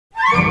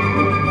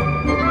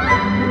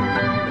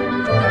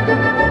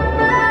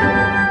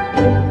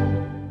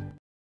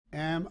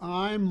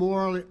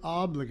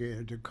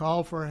obligated to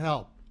call for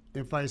help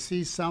if I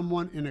see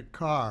someone in a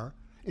car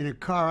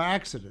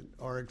accident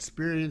or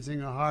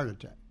experiencing a heart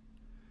attack.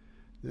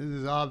 This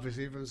is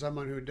obviously from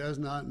someone who does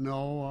not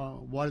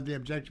know what the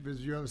objectivist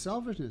view of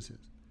selfishness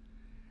is.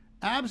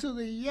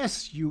 Absolutely,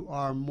 yes, you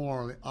are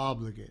morally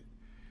obligated.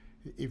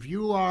 If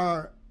you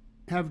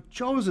have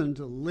chosen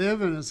to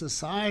live in a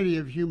society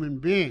of human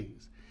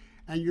beings,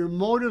 and your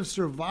mode of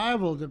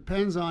survival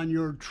depends on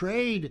your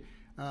trade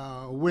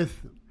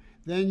with them,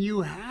 then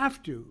you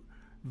have to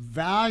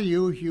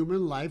value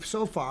human life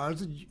so far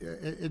as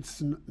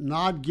it's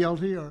not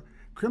guilty or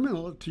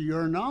criminal to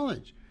your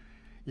knowledge.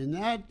 In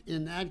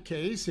that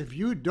case, if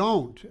you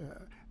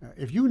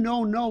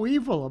know no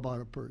evil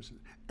about a person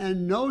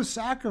and no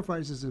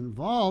sacrifice is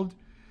involved,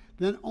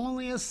 then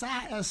only a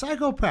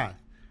psychopath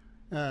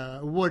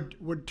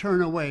would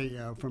turn away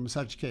from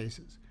such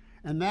cases.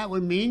 And that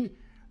would mean,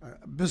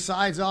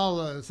 besides all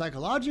the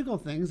psychological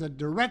things, a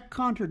direct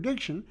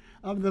contradiction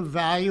of the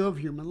value of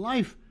human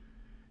life.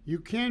 You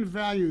can't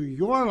value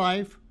your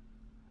life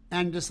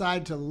and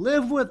decide to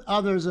live with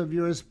others of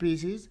your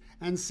species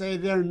and say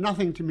they're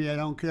nothing to me, I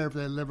don't care if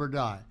they live or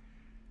die.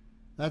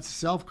 That's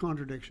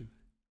self-contradiction.